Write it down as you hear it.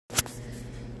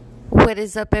What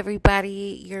is up,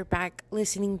 everybody? You're back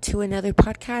listening to another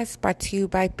podcast brought to you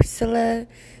by Priscilla.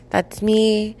 That's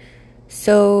me.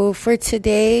 So, for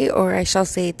today, or I shall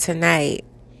say tonight,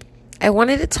 I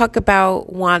wanted to talk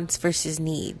about wants versus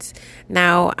needs.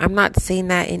 Now, I'm not saying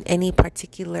that in any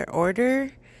particular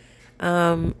order.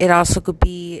 It also could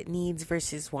be needs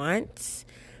versus wants.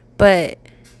 But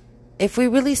if we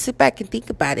really sit back and think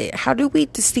about it, how do we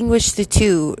distinguish the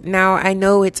two? Now, I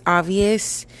know it's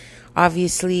obvious.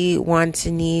 Obviously, wants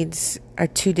and needs are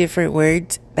two different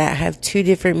words that have two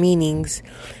different meanings.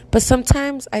 But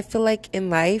sometimes I feel like in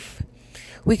life,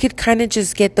 we could kind of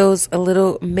just get those a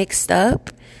little mixed up,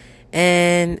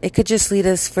 and it could just lead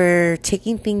us for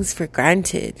taking things for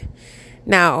granted.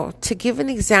 Now, to give an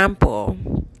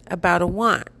example about a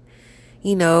want,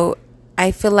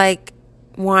 I feel like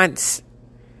wants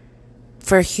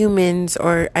for humans,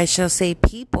 or I shall say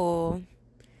people,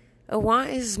 a want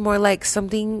is more like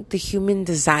something the human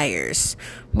desires,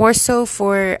 more so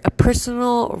for a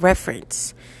personal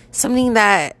reference, something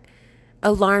that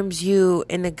alarms you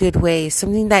in a good way,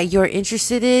 something that you're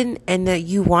interested in and that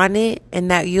you want it, and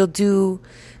that you'll do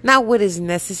not what is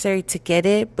necessary to get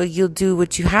it, but you'll do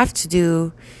what you have to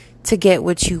do to get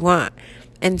what you want.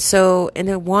 And so,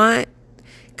 a want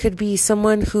could be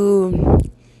someone who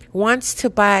wants to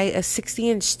buy a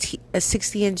 60-inch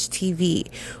TV,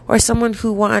 or someone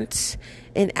who wants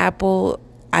an Apple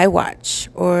iWatch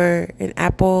or an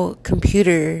Apple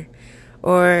computer,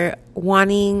 or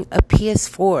wanting a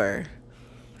PS4.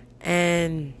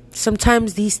 And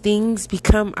sometimes these things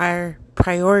become our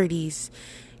priorities,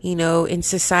 in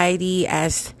society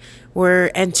as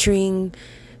we're entering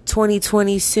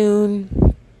 2020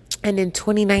 soon. And in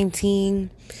 2019,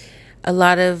 a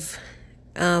lot of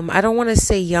I don't want to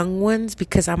say young ones,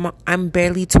 because I'm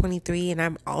barely 23 and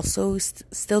I'm also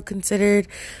still considered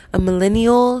a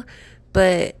millennial.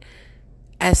 But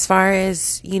as far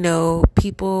as,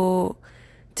 people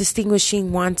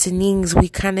distinguishing wants and needs, we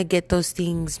kind of get those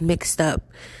things mixed up.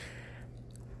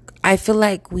 I feel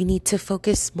like we need to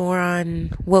focus more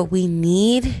on what we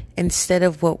need instead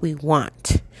of what we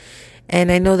want.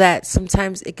 And I know that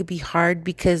sometimes it could be hard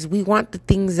because we want the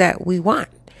things that we want.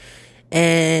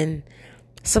 And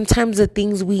sometimes the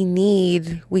things we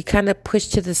need, we kind of push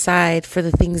to the side for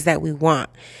the things that we want.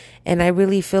 And I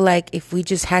really feel like if we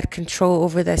just had control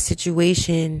over that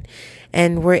situation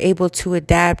and we're able to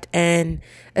adapt and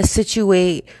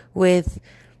situate with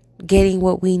getting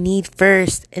what we need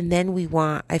first and then we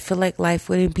want, I feel like life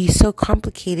wouldn't be so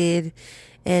complicated,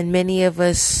 and many of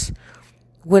us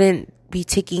wouldn't be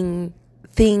taking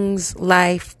things,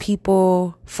 life,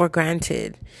 people for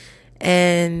granted.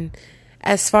 And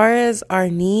as far as our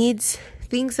needs,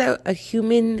 things that a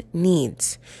human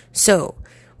needs. So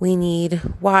we need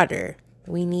water,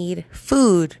 we need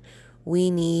food,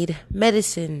 we need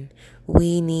medicine,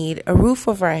 we need a roof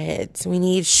over our heads, we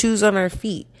need shoes on our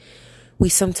feet. We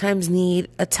sometimes need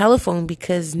a telephone,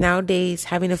 because nowadays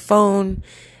having a phone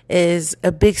is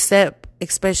a big step,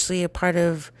 especially a part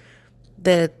of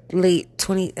the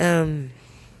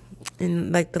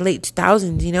in like the late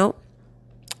 2000s,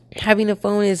 Having a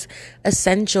phone is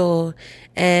essential.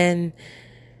 And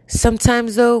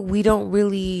sometimes, though, we don't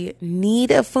really need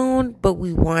a phone, but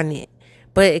we want it.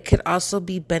 But it could also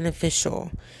be beneficial.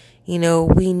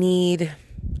 We need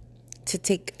to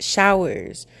take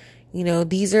showers.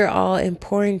 These are all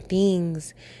important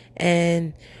things.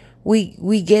 And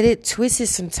we get it twisted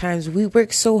sometimes. We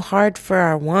work so hard for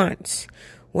our wants,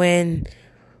 when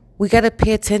we got to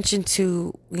pay attention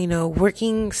to,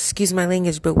 working, excuse my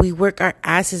language, but we work our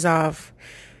asses off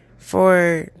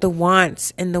for the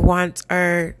wants. And the wants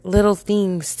are little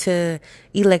things, to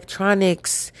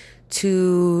electronics,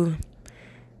 to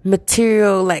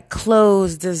material like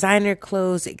clothes, designer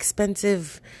clothes,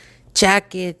 expensive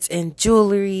jackets and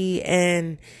jewelry.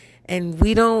 And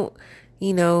we don't,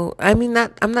 I'm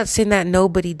not saying that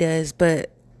nobody does,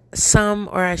 but some,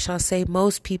 or I shall say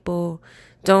most people,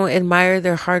 don't admire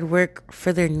their hard work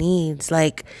for their needs,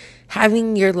 like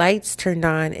having your lights turned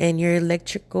on and your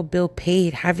electrical bill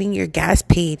paid, having your gas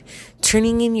paid,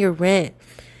 turning in your rent.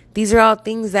 These are all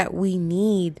things that we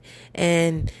need.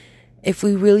 And if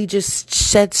we really just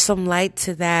shed some light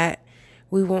to that,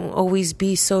 we won't always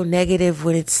be so negative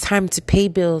when it's time to pay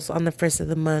bills on the first of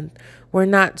the month. We're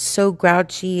not so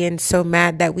grouchy and so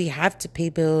mad that we have to pay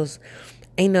bills.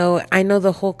 I know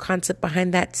the whole concept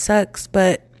behind that sucks,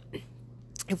 but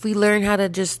if we learn how to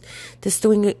just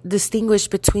distinguish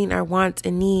between our wants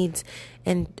and needs,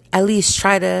 and at least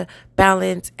try to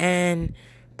balance and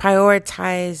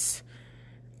prioritize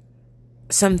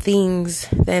some things,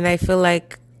 then I feel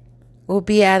like we'll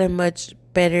be at a much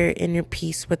better inner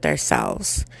peace with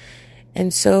ourselves.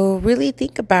 And so really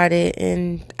think about it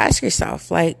and ask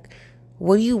yourself, like,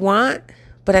 what do you want?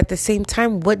 But at the same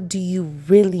time, what do you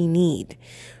really need?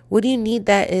 What do you need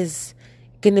that is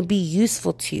going to be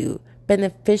useful to you,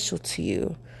 beneficial to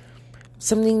you?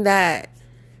 Something that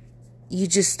you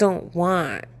just don't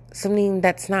want. Something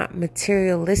that's not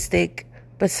materialistic,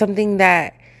 but something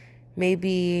that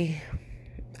maybe,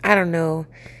 I don't know.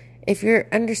 If you're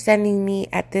understanding me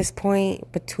at this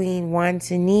point between wants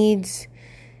and needs,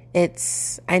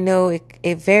 I know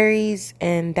it varies,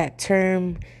 and that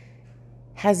term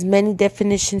has many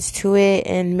definitions to it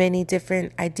and many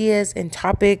different ideas and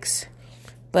topics,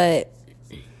 but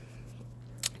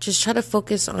just try to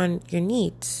focus on your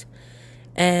needs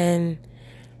and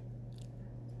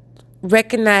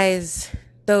recognize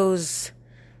those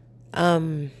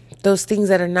things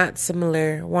that are not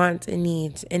similar, wants and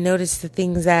needs, and notice the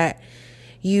things that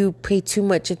you pay too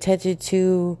much attention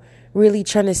to, really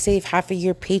trying to save half of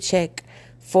your paycheck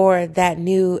for that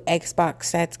new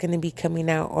Xbox that's going to be coming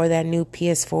out, or that new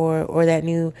PS4, or that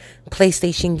new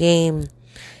PlayStation game.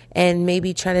 And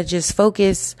maybe try to just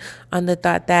focus on the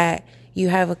thought that you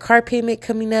have a car payment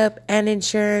coming up and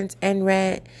insurance and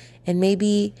rent, and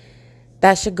maybe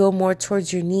that should go more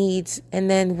towards your needs. And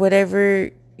then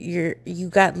whatever you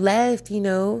got left,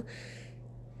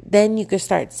 then you could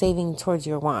start saving towards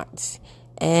your wants.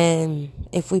 And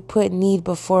if we put need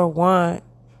before want,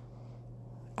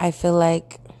 I feel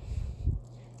like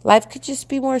life could just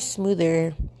be more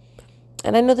smoother.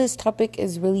 And I know this topic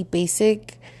is really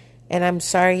basic, and I'm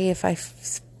sorry if I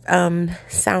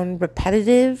sound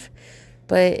repetitive,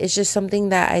 but it's just something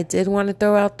that I did want to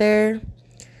throw out there.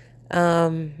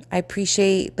 I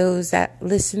appreciate those that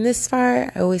listen this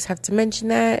far. I always have to mention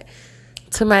that.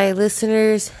 To my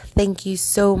listeners, thank you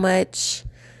so much.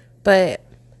 But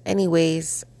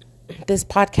anyways, this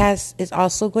podcast is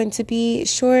also going to be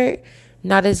short,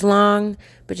 not as long,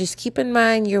 but just keep in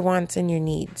mind your wants and your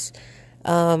needs.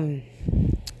 As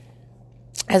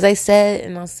I said,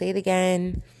 and I'll say it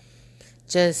again,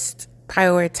 just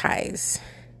prioritize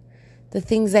the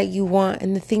things that you want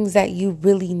and the things that you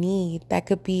really need that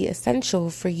could be essential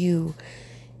for you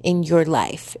in your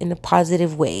life in a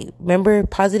positive way. Remember,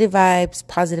 positive vibes,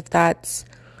 positive thoughts,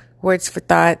 words for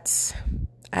thoughts.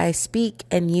 I speak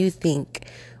and you think.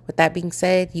 With that being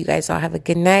said, you guys all have a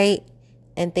good night,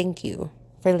 and thank you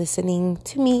for listening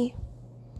to me.